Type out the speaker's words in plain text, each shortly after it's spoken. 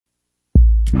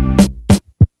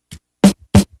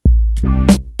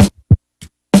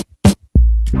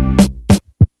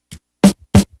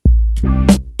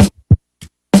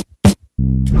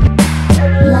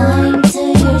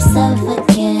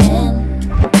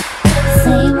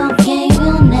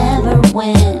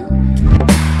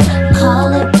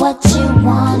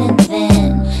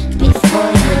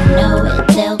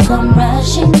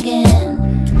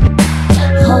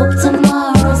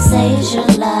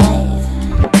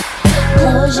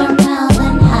Close your mouth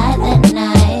and hide that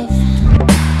knife.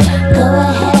 Go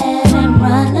ahead and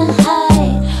run and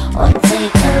hide, or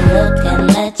take a look and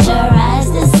let your eyes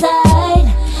decide.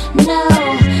 No,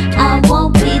 I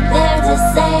won't be there to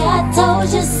say I told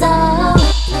you so.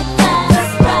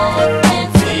 That's right,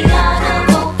 that's the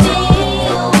audible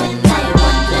feel. When they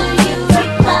wonder, you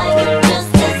reply, you're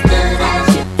just as good as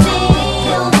you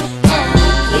feel. And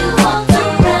you walk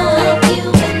around like you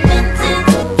invented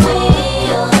the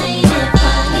wheel. Ain't it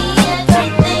funny,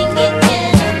 everything you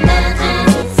can imagine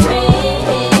is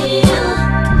real.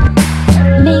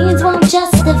 Means won't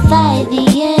justify the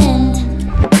end.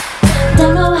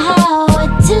 Don't know how or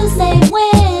to say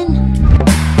when.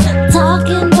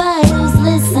 Talking but who's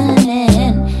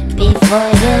listening? Before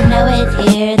you know it,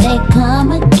 here they come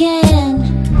again.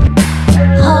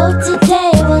 Hope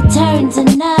today will turn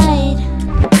tonight.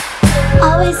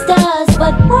 Always does,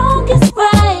 but wrong is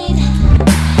right.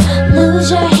 Lose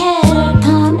your head